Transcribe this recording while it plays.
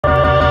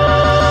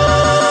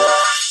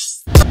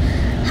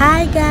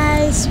Hi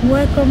guys,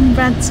 welcome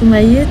back to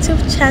my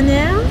YouTube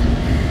channel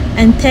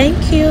and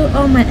thank you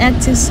all my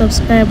active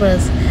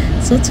subscribers.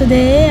 So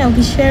today I'll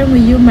be sharing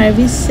with you my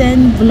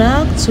recent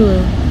vlog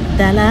to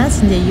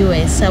Dallas in the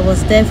US. I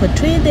was there for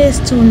 3 days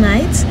 2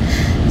 nights.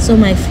 So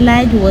my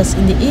flight was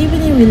in the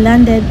evening. We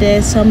landed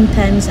there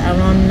sometimes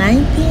around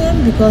 9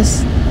 p.m.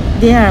 because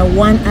they are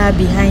 1 hour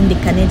behind the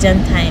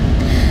Canadian time.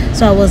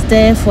 So I was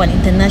there for an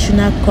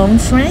international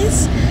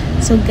conference.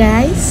 So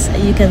guys,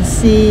 you can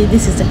see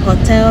this is the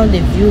hotel.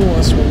 The view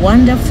was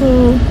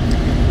wonderful.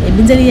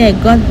 Immediately I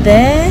got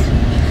there,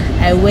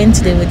 I went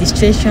to the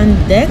registration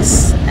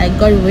desk. I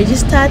got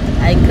registered.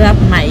 I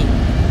grabbed my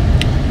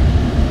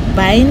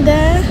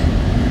binder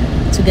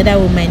together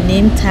with my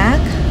name tag,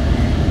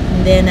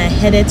 and then I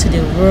headed to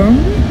the room.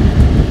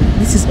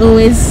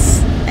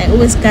 I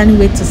always can't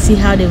wait to see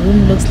how the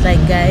room looks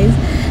like, guys.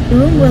 The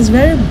room was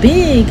very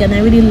big and I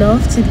really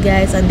loved it,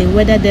 guys, and the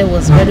weather there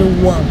was very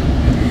warm.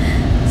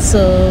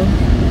 So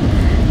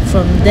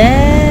from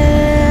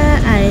there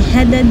I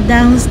headed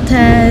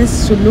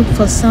downstairs to look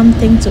for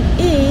something to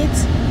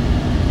eat.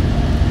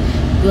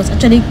 It was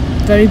actually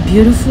very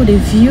beautiful. The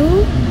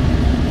view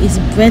is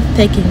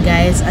breathtaking,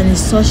 guys, and it's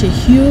such a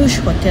huge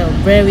hotel,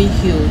 very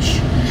huge.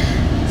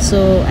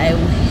 So I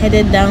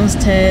headed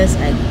downstairs.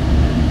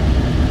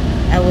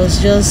 I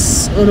was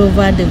just all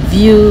over the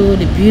view,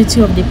 the beauty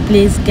of the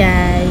place,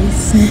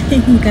 guys.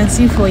 You can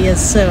see for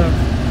yourself.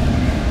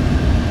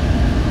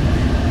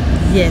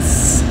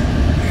 Yes.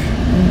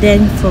 And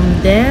then from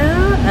there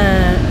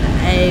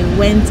I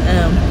went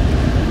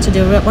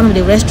to one of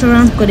the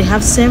restaurants, because they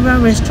have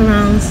several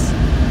restaurants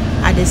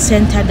at the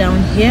center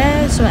down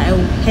here. So I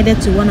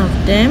headed to one of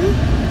them.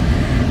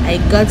 I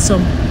got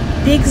some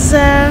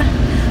pizza,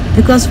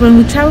 because when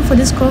we travel for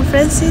these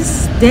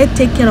conferences, they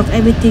take care of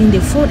everything,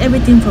 the food,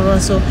 everything for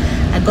us. So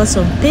I got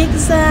some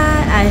pizza.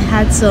 I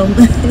had some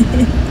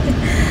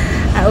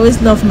I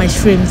always love my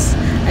shrimps.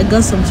 I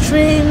got some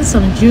shrimps,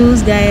 some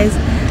juice, guys.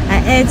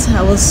 I ate.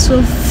 I was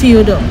so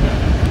filled up.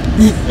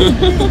 You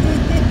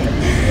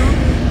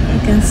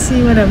can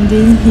see what I'm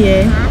doing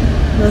here.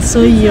 It was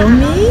so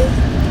yummy.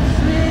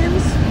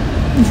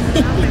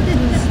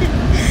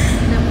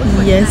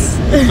 Yes.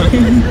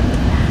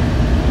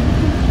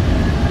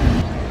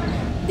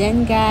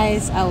 Then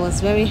guys, I was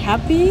very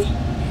happy.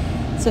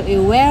 So a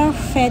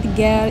well-fed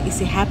girl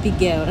is a happy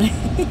girl.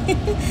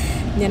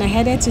 Then I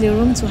headed to the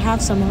room to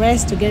have some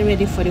rest, to get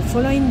ready for the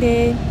following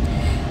day.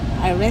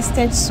 I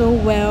rested so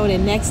well. The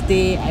next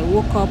day I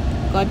woke up,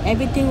 got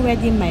everything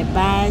ready, my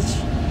badge.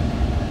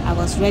 I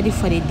was ready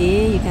for the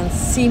day. You can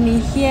see me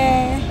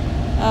here,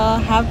 all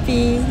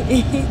happy,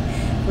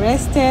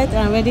 rested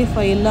and ready for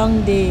a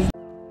long day.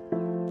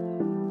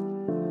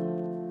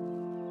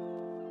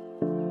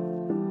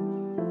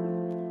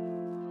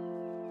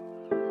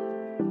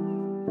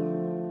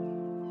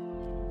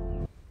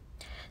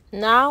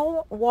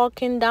 Now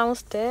walking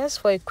downstairs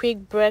for a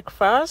quick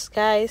breakfast,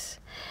 guys.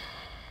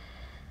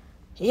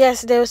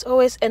 Yes, there's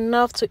always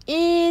enough to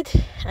eat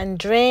and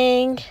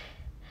drink,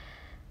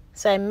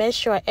 so I made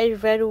sure I ate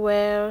very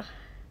well.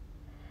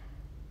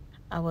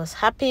 I was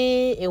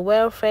happy. A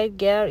well-fed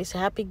girl is a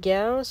happy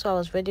girl. So I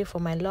was ready for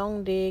my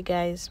long day,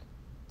 guys.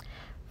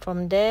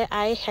 From there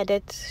I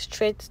headed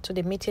straight to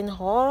the meeting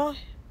hall.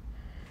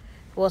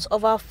 It was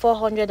over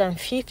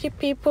 450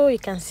 people. You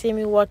can see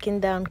me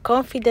walking down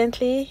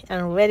confidently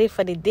and ready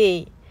for the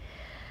day.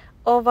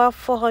 Over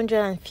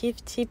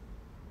 450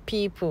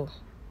 people.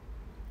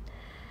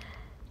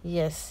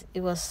 Yes,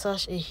 it was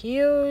such a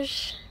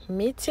huge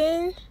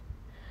meeting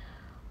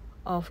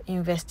of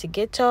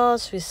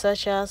investigators,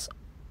 researchers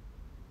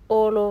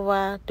all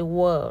over the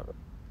world.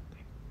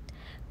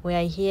 We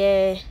are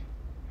here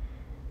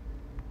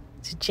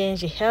to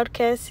change the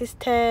healthcare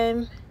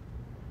system.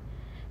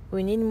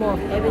 We need more of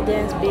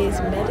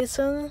evidence-based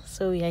medicine,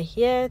 so we are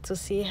here to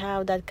see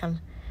how that can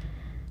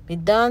be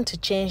done to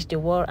change the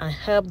world and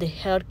help the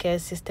healthcare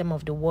system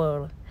of the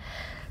world.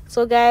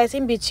 So guys,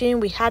 in between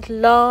we had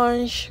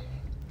lunch.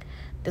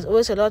 There's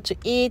always a lot to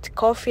eat,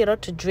 coffee, a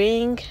lot to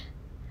drink.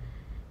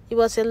 It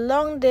was a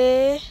long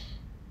day,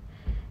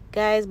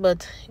 guys,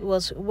 but it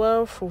was a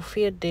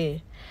well-fulfilled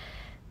day.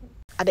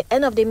 At the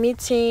end of the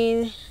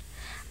meeting,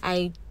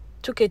 I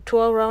took a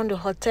tour around the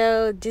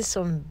hotel, did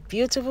some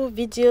beautiful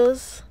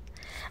videos.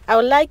 I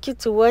would like you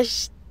to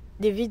watch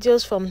the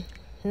videos from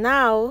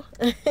now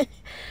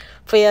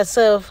for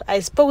yourself. I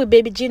spoke with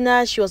baby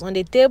Gina. She was on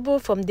the table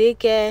from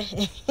daycare.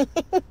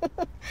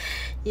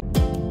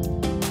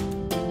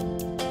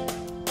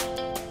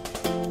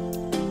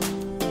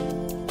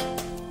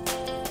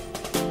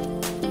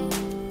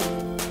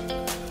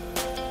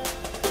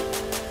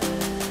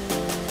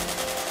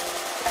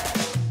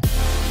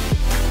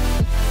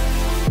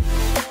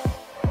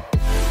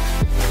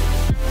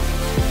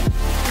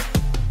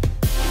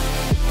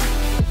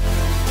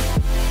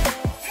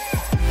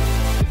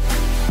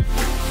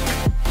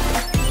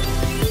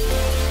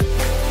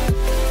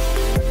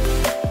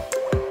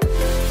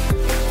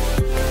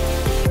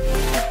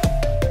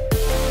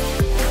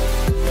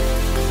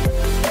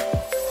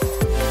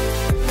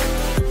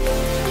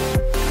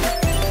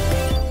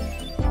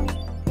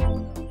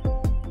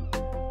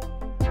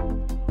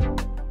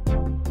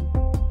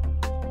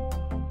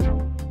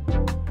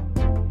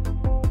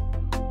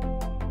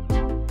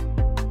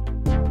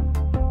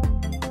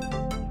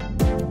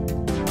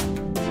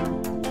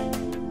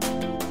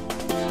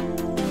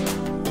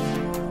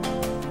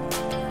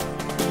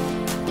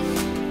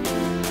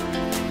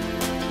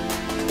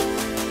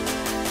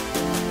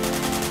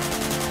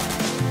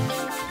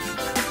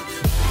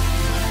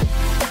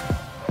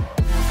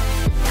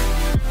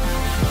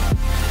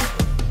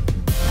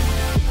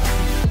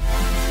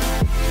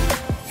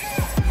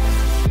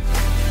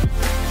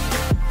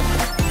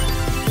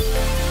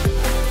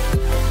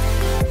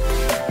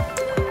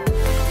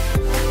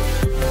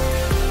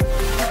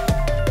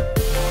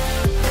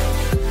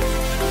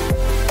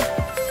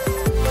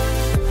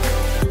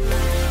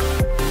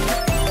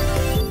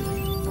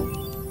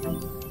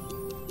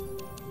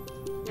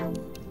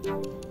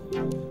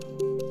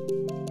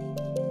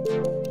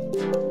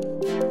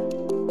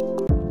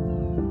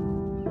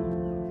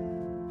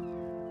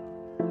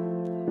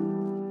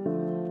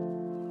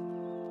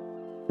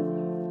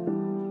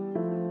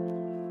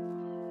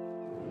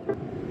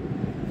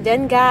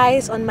 Then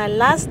guys, on my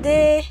last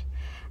day,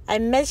 I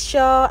made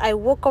sure I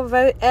woke up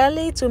very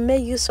early to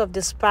make use of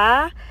the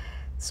spa.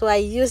 So I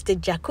used the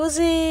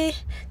jacuzzi.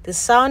 The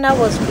sauna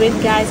was great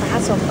guys. I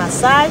had some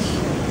massage,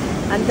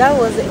 and that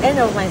was the end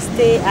of my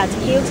stay at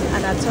Hilton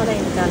Anatolia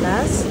in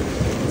Dallas.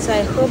 So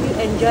I hope you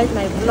enjoyed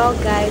my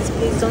vlog guys.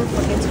 Please don't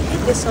forget to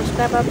hit the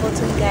subscriber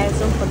button guys.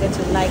 Don't forget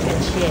to like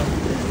and share.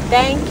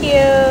 Thank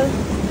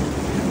you.